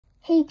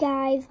Hey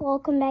guys,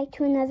 welcome back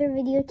to another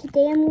video.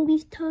 Today I'm going to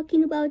be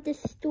talking about the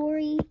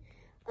story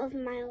of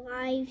my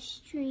live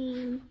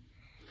stream.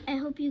 I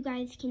hope you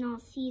guys can all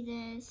see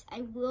this.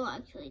 I will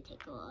actually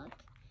take a look.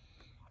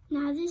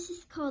 Now this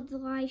is called the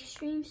live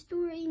stream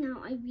story.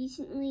 Now I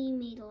recently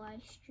made a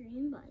live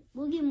stream, but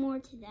we'll get more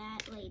to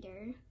that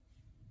later.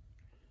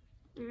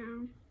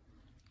 Now,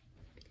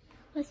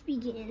 let's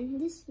begin.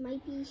 This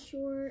might be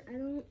short, I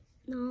don't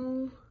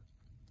know.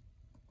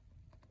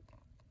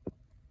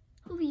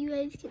 Hope you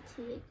guys can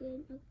see it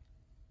good. So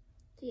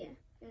yeah,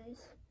 guys,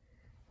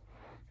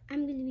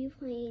 I'm gonna be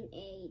playing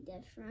a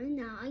Death Run.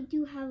 Now I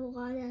do have a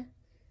lot of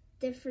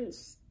different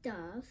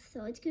stuff,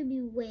 so it's gonna be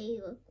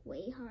look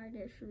way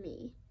harder for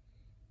me.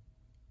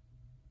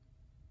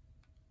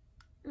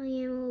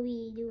 I will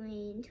be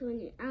doing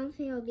 200. I don't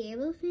think I'll be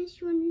able to finish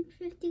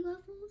 250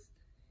 levels.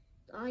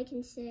 All I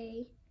can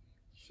say, you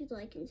should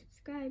like and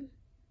subscribe.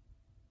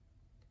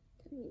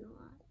 Doesn't mean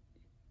a lot.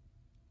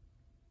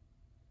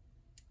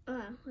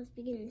 Let's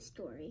begin the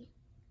story.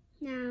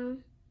 Now,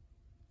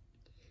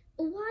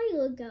 a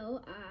while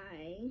ago,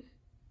 I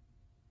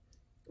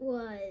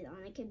was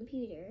on a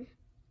computer.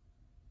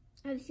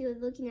 Obviously, I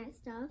was looking at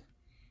stuff.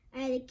 I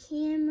had a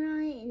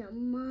camera and a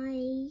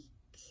mic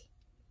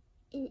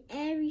and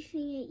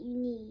everything that you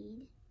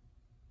need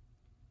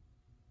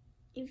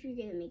if you're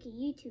gonna make a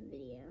YouTube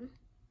video.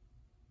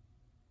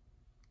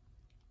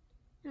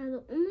 Now,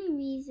 the only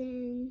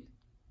reason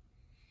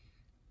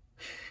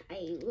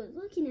I was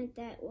looking at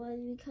that was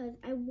because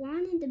I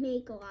wanted to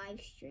make a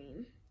live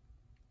stream.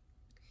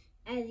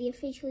 As the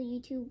official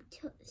YouTube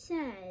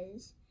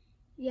says,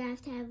 you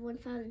have to have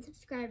 1,000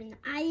 subscribers. And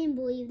I didn't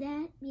believe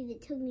that because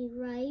it took me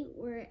right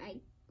where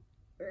I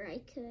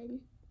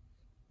could.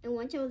 And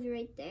once I was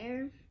right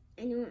there,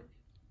 I knew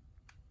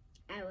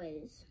I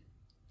was.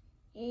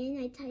 And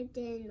I typed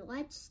in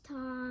 "let's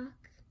talk,"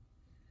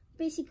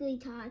 basically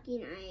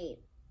talking.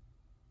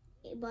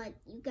 But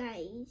you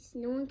guys,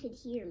 no one could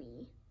hear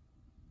me.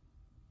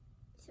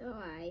 So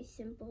I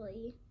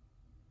simply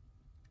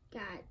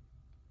got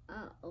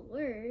an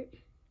alert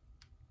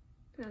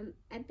from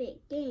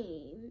Epic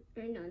Game,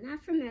 or no,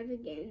 not from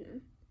Epic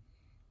Game.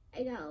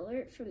 I got an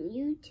alert from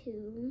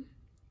YouTube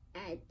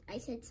I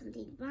said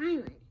something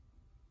violent.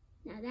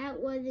 Now that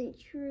wasn't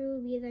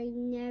true because I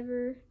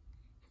never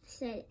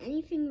said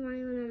anything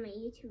violent on my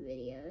YouTube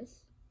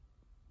videos.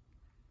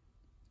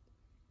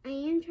 I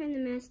am trying to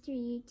master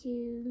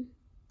YouTube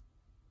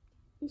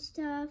and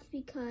stuff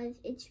because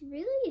it's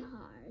really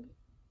hard.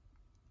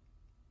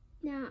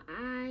 Now,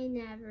 I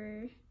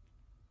never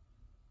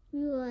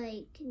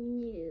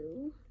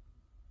knew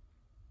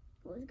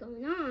what was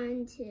going on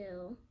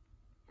until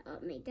I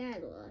helped my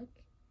dad look.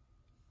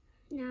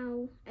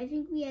 Now, I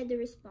think we had to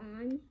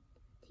respond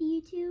to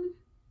YouTube.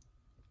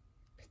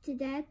 But to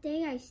that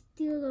day, I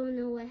still don't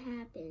know what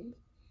happened.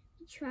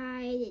 We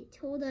tried, it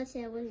told us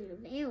that it wasn't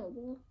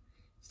available.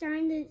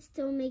 Starting to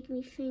still make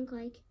me think,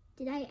 like,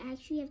 did I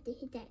actually have to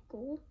hit that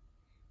goal?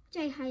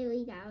 Which I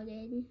highly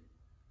doubted.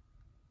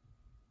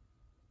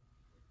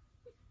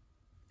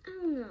 I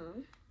don't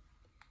know.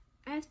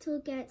 I have to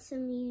look at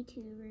some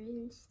YouTubers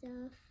and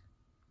stuff.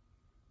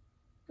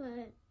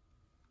 But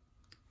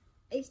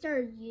I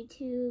started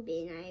YouTube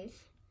and I've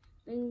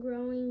been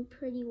growing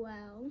pretty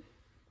well.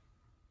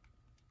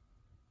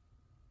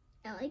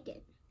 I like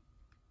it.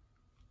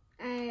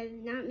 I have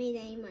not made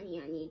any money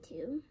on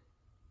YouTube.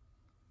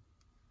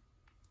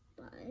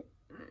 But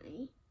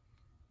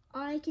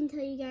all I can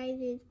tell you guys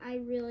is I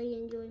really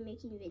enjoy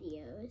making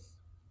videos.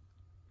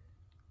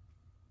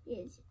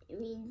 It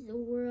means the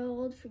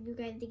world for you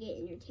guys to get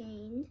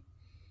entertained.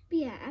 But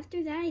yeah,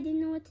 after that, I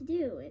didn't know what to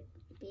do. It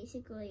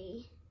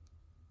basically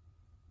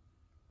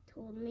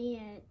told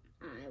me that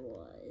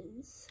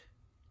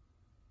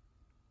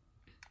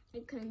I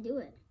couldn't do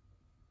it.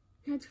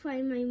 That's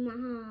why my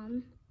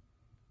mom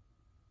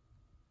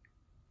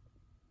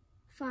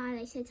thought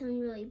I said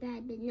something really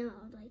bad, but no,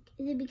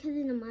 is it because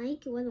of the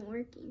mic? It wasn't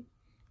working.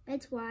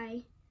 That's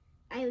why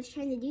I was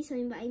trying to do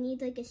something, but I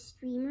need a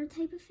streamer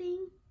type of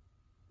thing.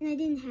 And I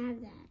didn't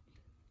have that.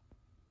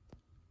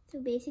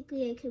 So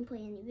basically I couldn't play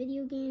any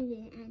video games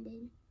and it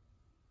ended.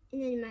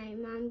 And then my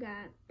mom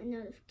got a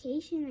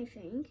notification, I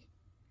think,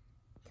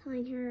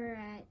 telling her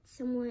that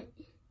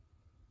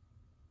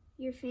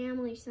your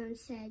family or son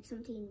said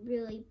something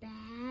really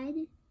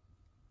bad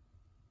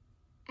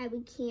that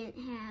we can't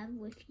have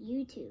with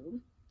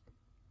YouTube.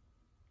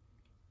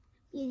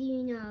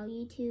 You know,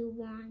 YouTube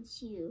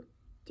wants you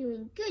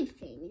doing good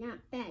things,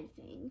 not bad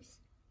things.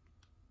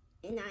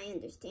 And I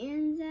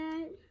understand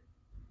that,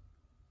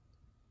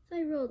 so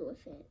I rolled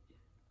with it.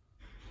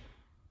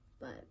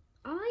 But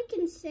all I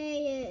can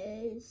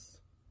say is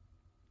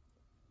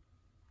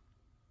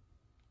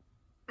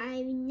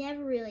I've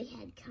never really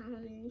had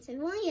comments.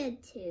 I've only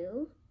had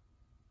 2.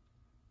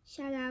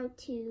 Shout out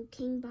to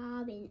King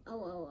Bob and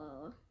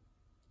OOO.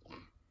 Yeah,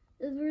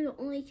 those were the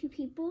only 2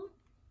 people.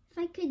 If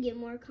I could get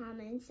more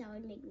comments, that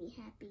would make me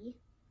happy.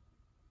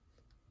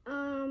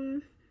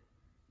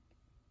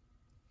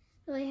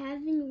 So I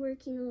have been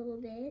working a little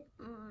bit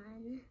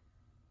on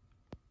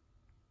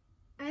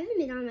I haven't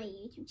been on my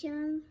YouTube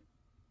channel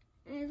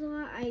as a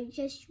lot. I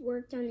just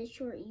worked on a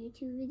short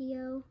YouTube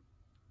video.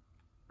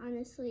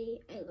 Honestly,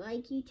 I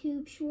like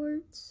YouTube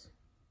shorts.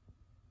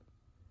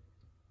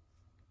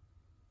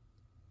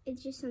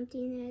 It's just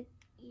something that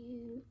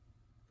you...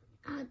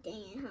 Oh,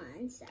 dang it,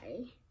 hon.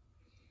 Sorry.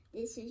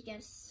 This is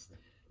just...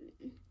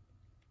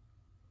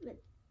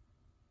 But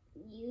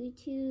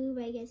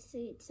YouTube, I guess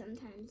it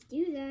sometimes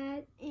do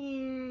that,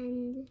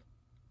 and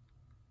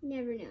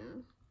never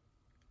know.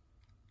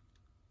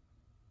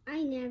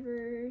 I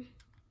never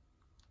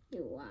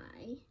knew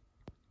why.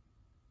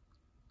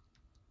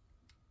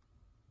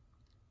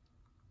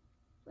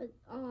 But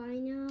all I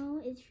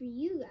know is for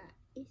you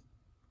guys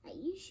that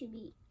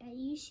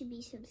you should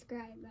be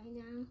subscribed by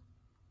now.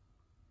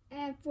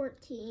 At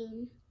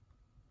 14.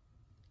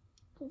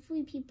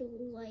 Hopefully people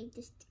will like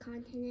this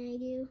content that I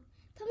do.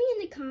 Tell me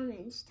in the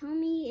comments. Tell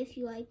me if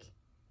you like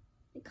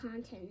the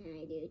content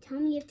that I do. Tell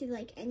me if there's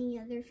like any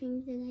other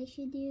things that I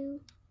should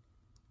do.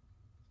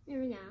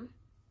 Never know.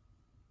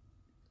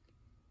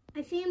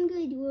 I think I'm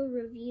going to do a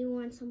review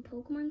on some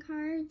Pokemon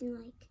cards and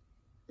like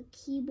a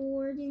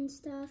keyboard and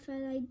stuff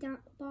that I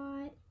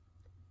bought.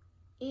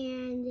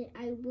 And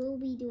I will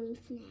be doing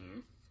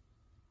FNAF.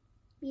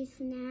 Because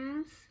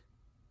FNAF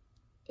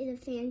is a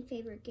fan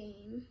favorite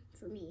game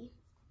for me.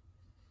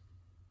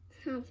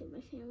 I don't think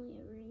my family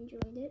ever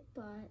enjoyed it,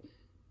 but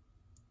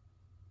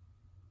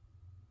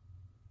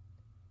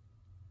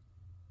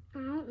I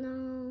don't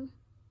know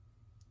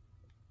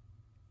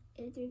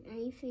if there's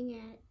anything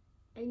that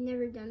I've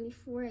never done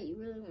before that you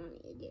really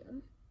want me to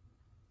do.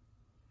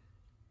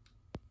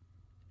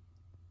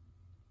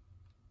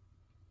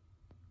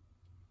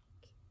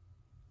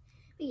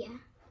 But yeah,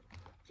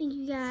 thank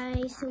you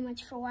guys so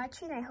much for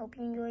watching. I hope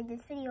you enjoyed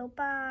this video.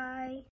 Bye.